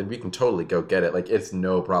down, then we can totally go get it. Like, it's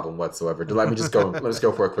no problem whatsoever. Let me just go. Let's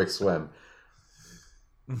go for a quick swim.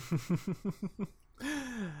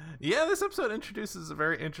 Yeah, this episode introduces a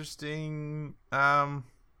very interesting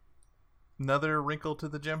another wrinkle to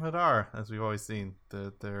the Jem'Hadar, as we've always seen,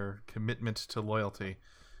 their commitment to loyalty.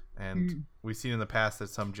 And we've seen in the past that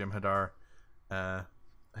some Jem'Hadar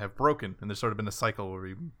have broken, and there's sort of been a cycle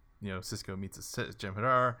where Sisko meets a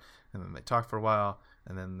Jem'Hadar, and then they talk for a while,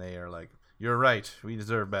 and then they are like, "You're right, we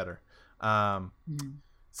deserve better."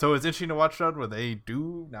 So it's interesting to watch out where they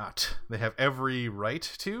do not. They have every right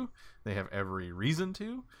to, they have every reason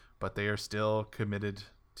to, but they are still committed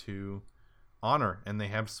to honor, and they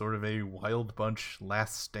have sort of a wild bunch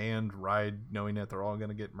last stand ride, knowing that they're all going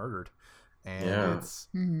to get murdered, and it's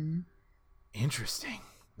interesting.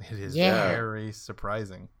 It is very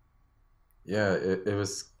surprising. Yeah, it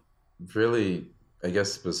was really I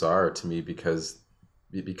guess bizarre to me because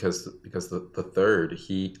the third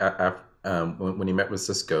when he met with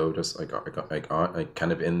Cisco, just like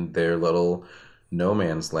kind of in their little no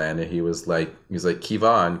man's land, and he's like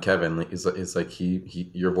Kevin, he's like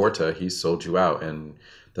your Vorta, he sold you out. And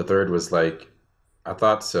the third was like, I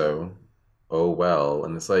thought so, oh well.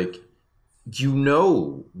 And it's like, you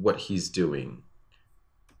know what he's doing,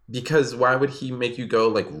 because why would he make you go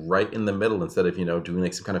like right in the middle instead of doing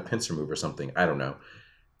like some kind of pincer move or something? I don't know.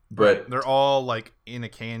 But right. They're all like in a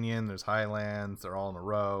canyon. There's highlands. They're all in a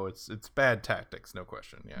row. It's bad tactics, no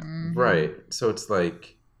question. Yeah. Mhm. Right. So it's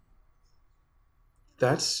like,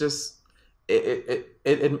 that's just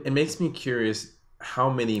it makes me curious how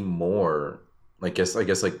many more, I guess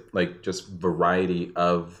like just variety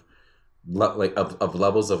of of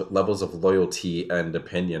levels of loyalty and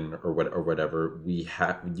opinion or whatever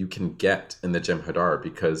you can get in the Jem'Hadar,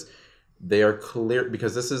 because they are clear,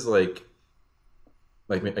 because this is like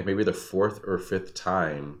maybe the fourth or fifth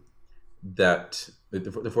time that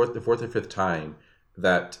the fourth or fifth time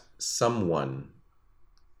that someone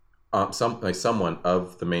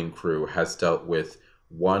of the main crew has dealt with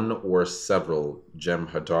one or several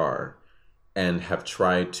Jem'Hadar and have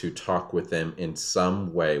tried to talk with them in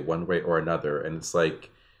some way, one way or another. And it's like,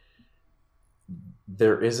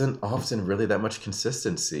 there isn't often really that much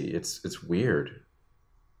consistency. It's weird.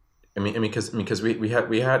 I mean, because we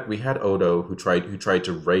had Odo who tried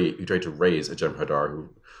to raise a Jem'Hadar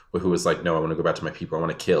who was like, no, I want to go back to my people, I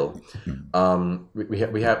want to kill. We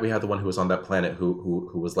had the one who was on that planet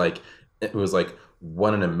who was like, it was like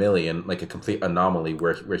 1 in a million, like a complete anomaly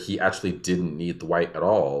where he actually didn't need the white at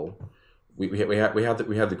all. We had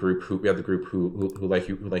the group who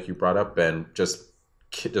like you brought up, Ben, just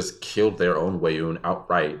killed their own Wayoon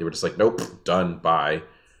outright. They were just like, nope, done, bye.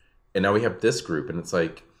 And now we have this group, and it's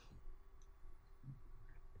like,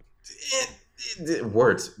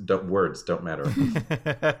 words don't matter.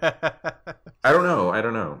 I don't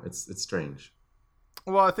know. It's strange.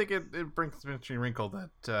 Well, I think it brings an interesting wrinkle that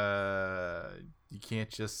you can't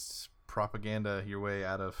just propaganda your way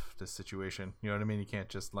out of this situation. You know what I mean? You can't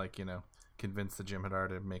just convince the Jem'Hadar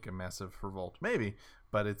to make a massive revolt. Maybe,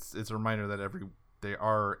 but it's a reminder that they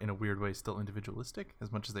are in a weird way still individualistic,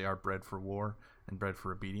 as much as they are bred for war and bred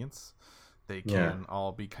for obedience. They can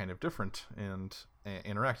all be kind of different and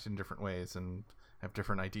interact in different ways and have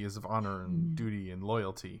different ideas of honor and duty and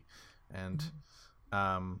loyalty. And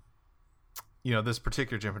this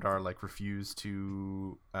particular Jem'Hadar refused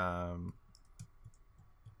to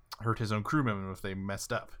hurt his own crew member if they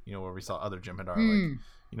messed up. Where we saw other Jem'Hadar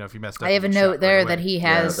if you messed up. I have a note there right that he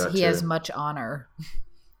has much honor.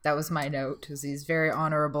 That was my note, because he's very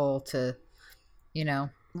honorable to,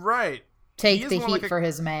 right, take the heat for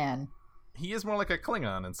his man. He is more like a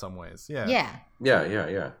Klingon in some ways. Yeah.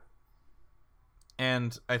 Yeah.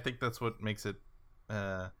 And I think that's what makes it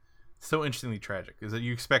so interestingly tragic, is that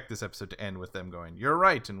you expect this episode to end with them going, "You're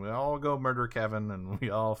right," and we all go murder Kevin, and we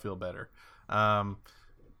all feel better.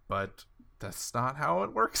 But that's not how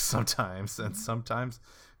it works sometimes. And sometimes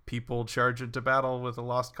people charge into battle with a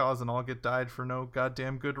lost cause and all get died for no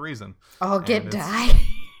goddamn good reason. All get died.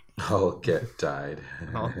 All get died.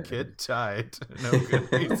 All get died. No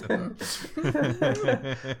good reason.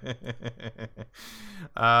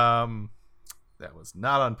 That was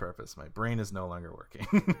not on purpose. My brain is no longer working.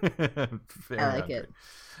 I like it.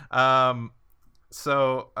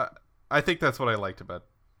 So I think that's what I liked about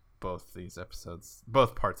both these episodes,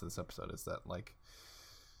 both parts of this episode, is that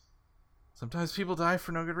sometimes people die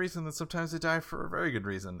for no good reason, and sometimes they die for a very good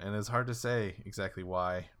reason, and it's hard to say exactly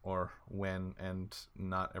why or when, and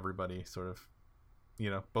not everybody sort of,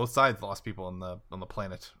 both sides lost people on the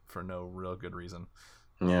planet for no real good reason.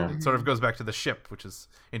 Yeah. It sort of goes back to the ship, which is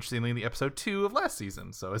interestingly the episode 2 of last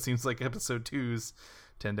season. So it seems like episode 2s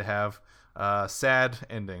tend to have sad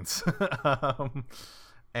endings.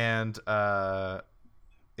 And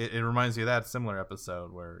it reminds me of that similar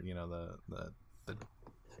episode where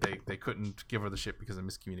they couldn't give her the ship because of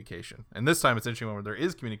miscommunication. And this time it's interesting where there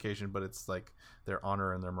is communication, but it's like their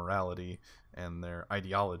honor and their morality and their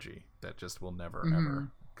ideology that just will never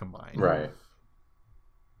ever combine. Right.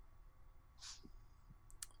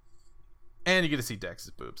 And you get to see Dax's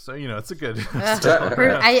boobs, so it's a good.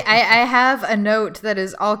 I have a note that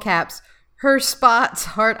is all caps. Her spots,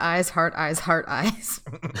 heart eyes, heart eyes, heart eyes.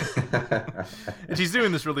 And she's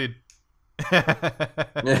doing this really.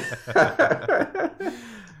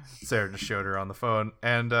 Sarah just showed her on the phone,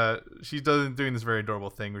 and she's doing this very adorable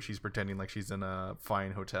thing where she's pretending like she's in a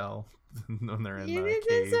fine hotel when they're in the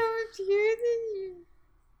cave. So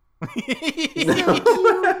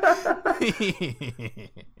cute.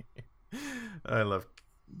 I love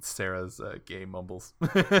Sarah's gay mumbles.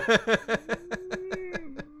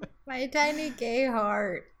 My tiny gay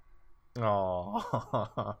heart.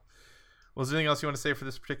 Oh. Was there anything else you want to say for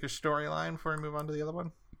this particular storyline before we move on to the other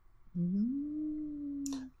one?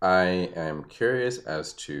 I am curious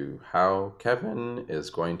as to how Kevin is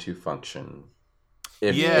going to function.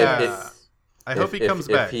 I hope he comes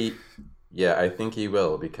back. I think he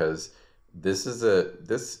will, because this is a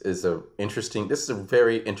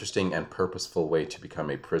very interesting and purposeful way to become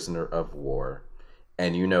a prisoner of war.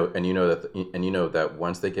 And you know that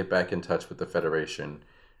once they get back in touch with the Federation,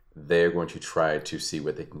 they're going to try to see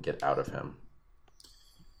what they can get out of him.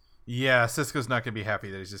 Yeah, Cisco's not going to be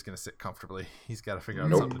happy that he's just going to sit comfortably. He's got to figure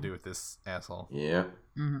out something to do with this asshole. Yeah.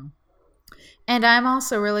 Mm-hmm. And I'm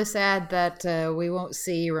also really sad that we won't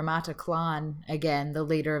see Ramata Klan again, the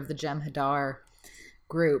leader of the Jem'Hadar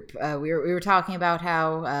group. We were talking about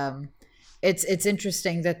how it's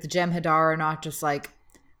interesting that the Jem'Hadar are not just like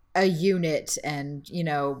a unit and,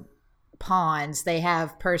 pawns. They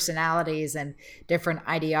have personalities and different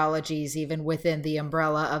ideologies even within the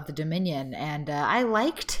umbrella of the Dominion, and I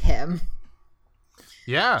liked him.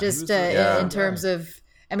 Yeah, just in terms of,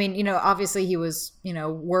 obviously he was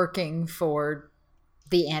working for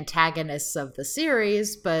the antagonists of the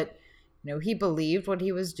series, but he believed what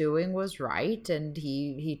he was doing was right, and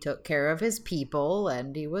he took care of his people,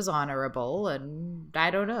 and he was honorable, and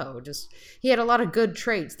I don't know, just he had a lot of good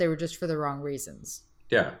traits. They were just for the wrong reasons.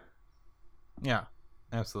 Yeah,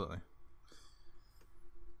 absolutely.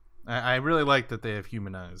 I really like that they have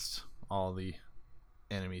humanized all the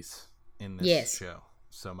enemies in this show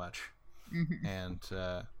so much. Mm-hmm. And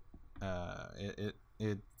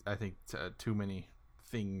I think too many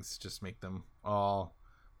things just make them all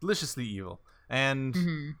deliciously evil.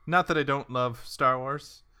 And not that I don't love Star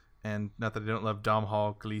Wars, and not that I don't love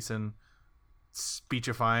Domhnall Gleeson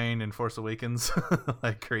speechifying in Force Awakens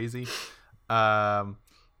like crazy.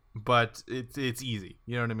 But it's easy,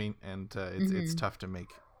 you know what I mean? And it's tough to make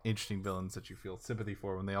interesting villains that you feel sympathy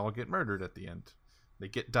for when they all get murdered at the end. They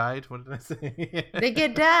get died? What did I say? They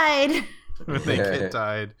get died. When they get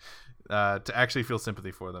died, to actually feel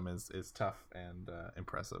sympathy for them is tough and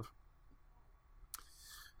impressive.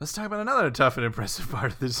 Let's talk about another tough and impressive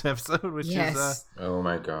part of this episode, which is... oh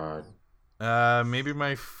my god. Maybe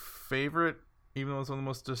my favorite, even though it's one of the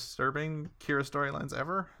most disturbing Kira storylines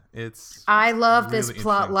ever. I love really this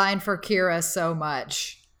plot line for Kira so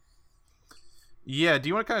much. Yeah, do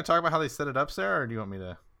you want to kind of talk about how they set it up, Sarah, or do you want me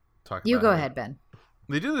to talk about it? You go ahead, Ben.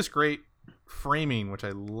 They do this great framing, which I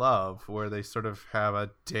love, where they sort of have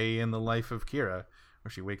a day in the life of Kira,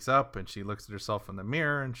 where she wakes up and she looks at herself in the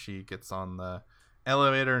mirror, and she gets on the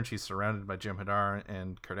elevator, and she's surrounded by Jem'Hadar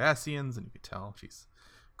and Cardassians, and you can tell she's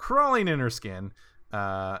crawling in her skin,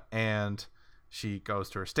 and she goes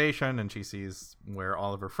to her station, and she sees where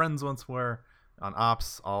all of her friends once were on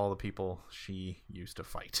Ops, all the people she used to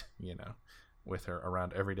fight, with her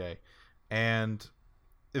around every day. And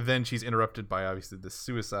then she's interrupted by, obviously, this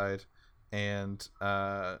suicide, and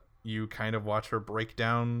you kind of watch her break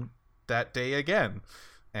down that day again,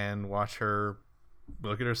 and watch her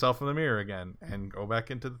look at herself in the mirror again, and go back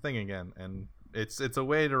into the thing again. And it's a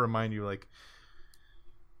way to remind you, like,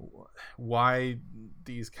 why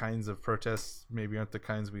these kinds of protests maybe aren't the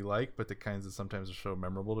kinds we like, but the kinds that sometimes are so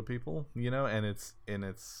memorable to people, and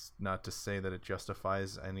it's not to say that it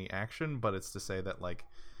justifies any action, but it's to say that, like,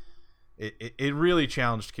 it really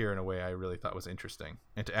challenged Kira in a way I really thought was interesting,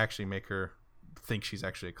 and to actually make her think she's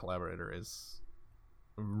actually a collaborator is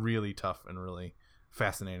really tough and really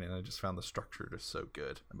fascinating, and I just found the structure just so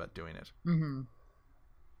good about doing it.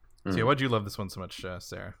 So yeah, why'd you love this one so much,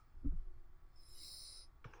 Sarah?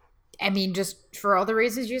 Just for all the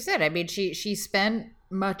reasons you said. She spent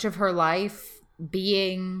much of her life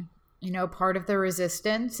being, part of the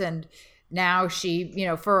resistance, and now she,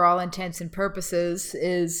 for all intents and purposes,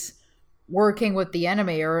 is working with the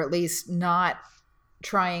enemy, or at least not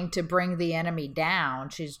trying to bring the enemy down.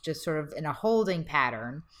 She's just sort of in a holding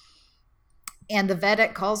pattern. And the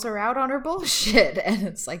Vedek calls her out on her bullshit. And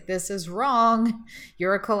it's like, this is wrong.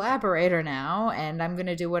 You're a collaborator now, and I'm going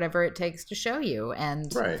to do whatever it takes to show you.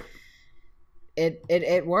 And right.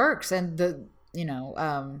 It works. And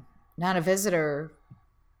Nana Visitor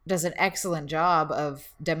does an excellent job of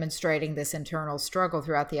demonstrating this internal struggle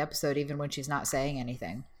throughout the episode, even when she's not saying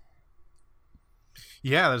anything.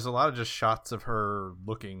 Yeah, there's a lot of just shots of her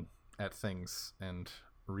looking at things and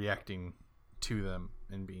reacting to them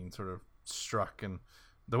and being sort of struck, and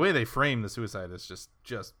the way they frame the suicide is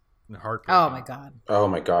just heartbreaking. Oh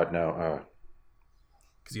my god, no.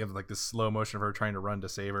 Because you have like this slow motion of her trying to run to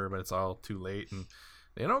save her, but it's all too late, and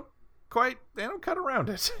they don't cut around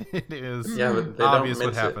it. It is but they obvious don't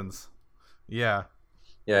what happens. Yeah.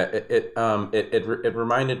 Yeah, it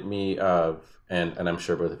reminded me of, and I'm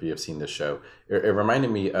sure both of you have seen this show. It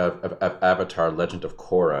reminded me of Avatar: Legend of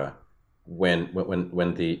Korra, when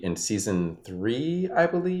in season 3, I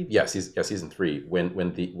believe, season 3,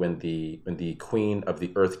 when the queen of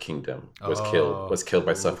the Earth Kingdom was killed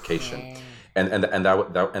by suffocation, and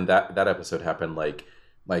that episode happened like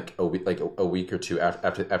a week or two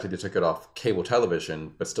after they took it off cable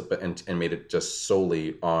television, and made it just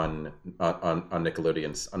solely on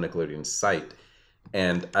Nickelodeon's site.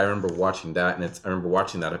 And I remember watching that, I remember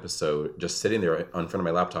watching that episode, just sitting there in front of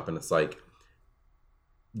my laptop, and it's like,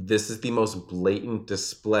 this is the most blatant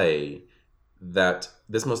display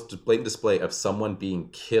of someone being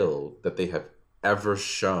killed that they have ever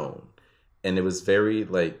shown, and it was very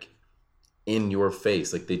like in your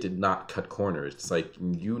face. Like, they did not cut corners. It's like,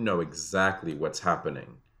 you know exactly what's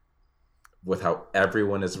happening with how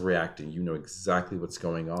everyone is reacting. You know exactly what's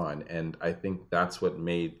going on. And I think that's what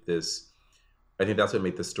made this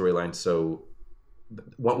storyline so,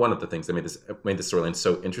 one of the things that made this storyline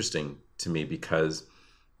so interesting to me, because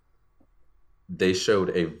they showed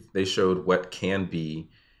what can be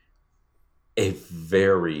a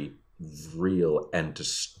very real and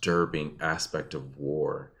disturbing aspect of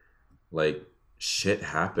war. Like, shit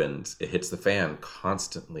happens, it hits the fan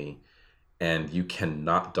constantly, and you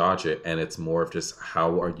cannot dodge it. And it's more of just,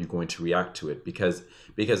 how are you going to react to it? Because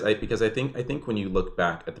I think when you look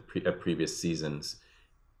back at previous seasons,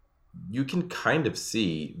 you can kind of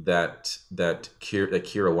see that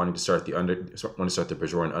Kira wanting to start the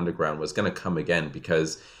Bajoran Underground was going to come again,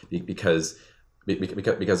 because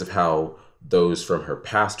of how those from her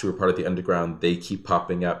past who are part of the Underground, they keep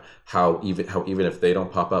popping up. How even if they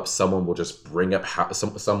don't pop up, someone will just bring up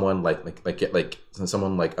someone like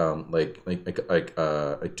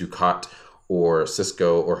Ducat or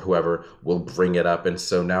Cisco or whoever will bring it up. And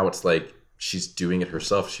so now it's like she's doing it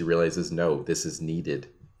herself. She realizes, no, this is needed.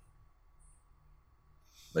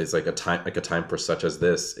 It's like a time for such as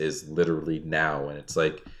this is literally now. And it's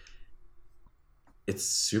like, it's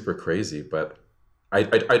super crazy, but I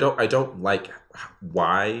don't like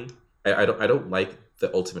why. I don't like the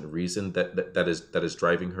ultimate reason that is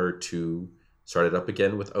driving her to start it up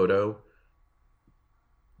again with Odo.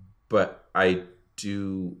 But I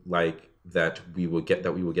do like that we will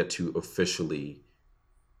get to officially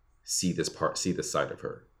see this side of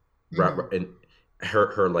her, and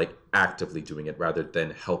her like actively doing it rather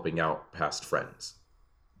than helping out past friends.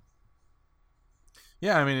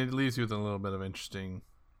 Yeah, I mean, it leaves you with a little bit of interesting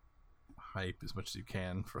hype as much as you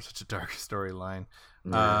can for such a dark storyline.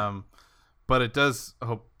 Yeah. But it does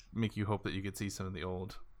make you hope that you could see some of the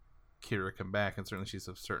old Kira come back, and certainly she's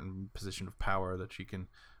a certain position of power that she can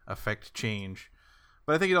affect change.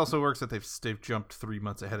 But I think it also works that they've jumped 3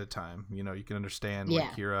 months ahead of time. You know, you can understand why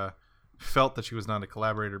Kira felt that she was not a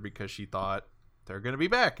collaborator, because she thought they're going to be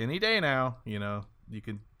back any day now. You know, you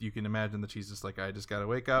can imagine that she's just like, I just got to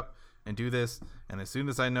wake up and do this, and as soon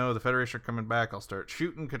as I know the Federation are coming back, I'll start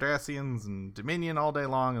shooting Cardassians and Dominion all day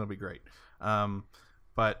long, and it'll be great.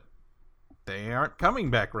 But they aren't coming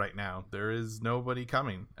back right now. There is nobody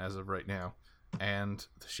coming as of right now, and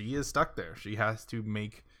she is stuck there. She has to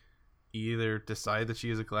either decide that she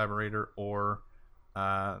is a collaborator or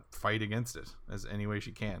fight against it as any way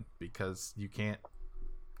she can, because you can't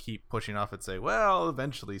keep pushing off and say, well,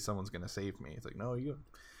 eventually someone's going to save me. It's like, no, you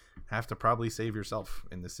have to probably save yourself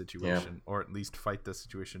in this situation, or at least fight this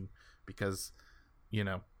situation, because, you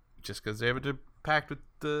know, just because they have a pact with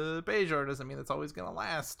the Bajor doesn't mean it's always going to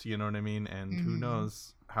last. You know what I mean? And who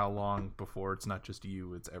knows how long before it's not just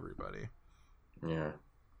you, it's everybody. Yeah.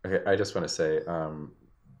 Okay. I just want to say,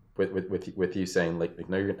 with you saying like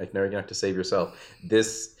no, you're gonna have to save yourself,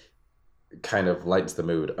 this kind of lightens the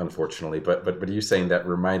mood, unfortunately. But you saying that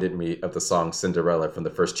reminded me of the song Cinderella from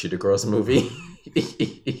the first Cheetah Girls movie.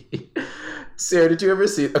 Sarah, did you ever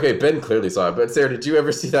see? Okay, Ben clearly saw it, but Sarah, did you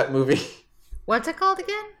ever see that movie? What's it called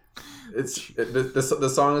again?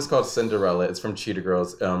 The song is called Cinderella. It's from Cheetah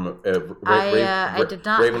Girls. I did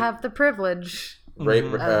not have the privilege.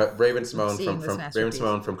 Raven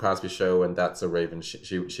Simone from Cosby Show, and That's a Raven.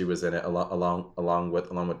 She was in it along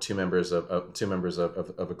with two members of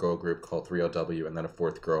a girl group called 30W, and then a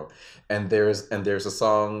fourth girl. And there's a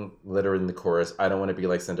song literally in the chorus. I don't want to be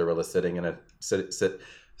like Cinderella sitting in a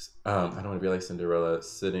I don't want to be like Cinderella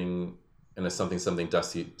sitting in a something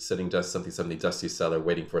dusty cellar,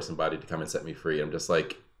 waiting for somebody to come and set me free. I'm just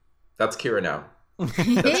like, that's Kira now.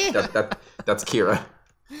 That's Kira.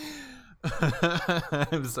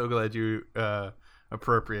 I'm so glad you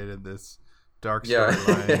appropriated this dark Yeah.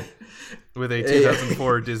 storyline with a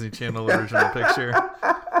 2004 Disney Channel original picture.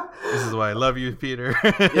 This is why I love you, Peter.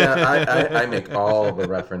 Yeah, I make all the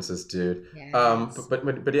references, dude. Yes.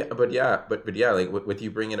 But yeah, like with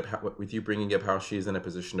you bringing up how she's in a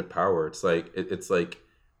position of power, it's like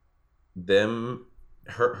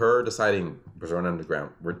her deciding we're going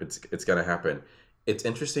underground. It's gonna happen. It's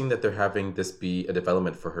interesting that they're having this be a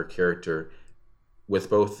development for her character, with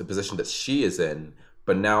both the position that she is in,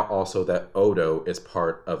 but now also that Odo is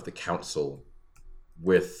part of the council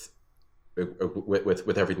with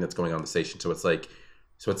everything that's going on in the station. So it's like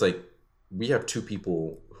we have two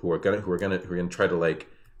people who are gonna try to like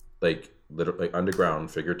literally underground,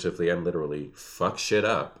 figuratively and literally, fuck shit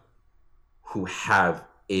up, who have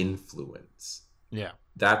influence. Yeah,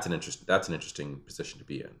 that's an interesting position to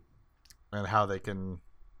be in, and how they can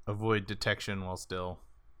avoid detection while still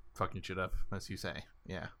fucking shit up, as you say.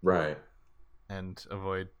 Yeah, right. And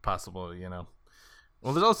avoid possible,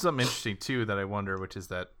 Well, there's also something interesting too that I wonder, which is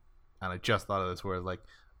that, and I just thought of this, where like,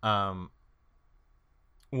 one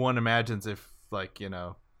imagines if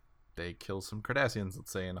they kill some Cardassians,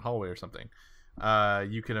 let's say in a hallway or something.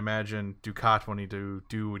 You can imagine Dukat wanting to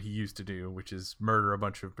do what he used to do, which is murder a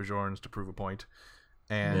bunch of Bajorans to prove a point.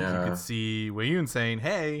 And you could see Weyoun saying,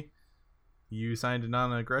 "Hey, you signed a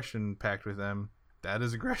non-aggression pact with them. That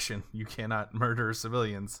is aggression. You cannot murder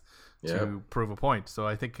civilians to prove a point." So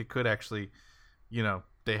I think it could actually,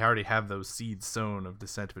 they already have those seeds sown of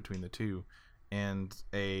dissent between the two, and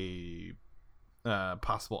a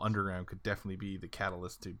possible underground could definitely be the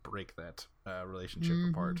catalyst to break that relationship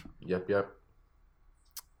apart. Yep.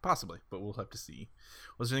 Possibly, but we'll have to see.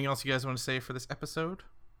 Was there anything else you guys want to say for this episode?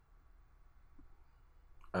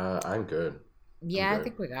 I'm good. Yeah, I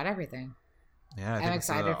think we got everything. Yeah, I'm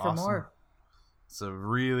excited for more. It's a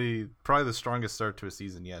really, probably the strongest start to a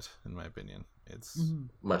season yet, in my opinion. It's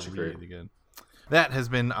much really good. That has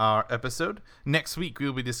been our episode. Next week, we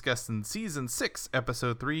will be discussing Season 6,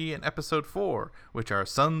 Episode 3, and Episode 4, which are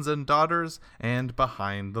Sons and Daughters and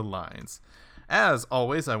Behind the Lines. As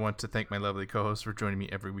always, I want to thank my lovely co-hosts for joining me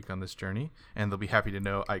every week on this journey, and they'll be happy to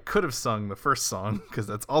know I could have sung the first song, because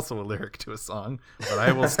that's also a lyric to a song, but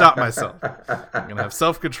I will stop myself. I'm going to have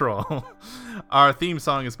self-control. Our theme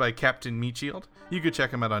song is by Captain Meatshield. You can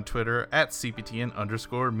check him out on Twitter at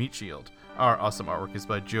CPTN_Meatshield. Our awesome artwork is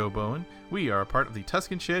by Joe Bowen. We are a part of the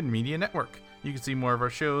Tuscan Shed Media Network. You can see more of our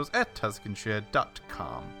shows at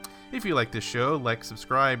TuscanShed.com. If you like this show, like,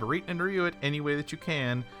 subscribe, rate, and review it any way that you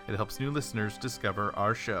can. It helps new listeners discover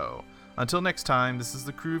our show. Until next time, this is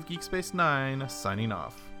the crew of Geek Space 9 signing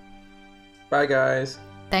off. Bye, guys.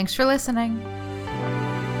 Thanks for listening.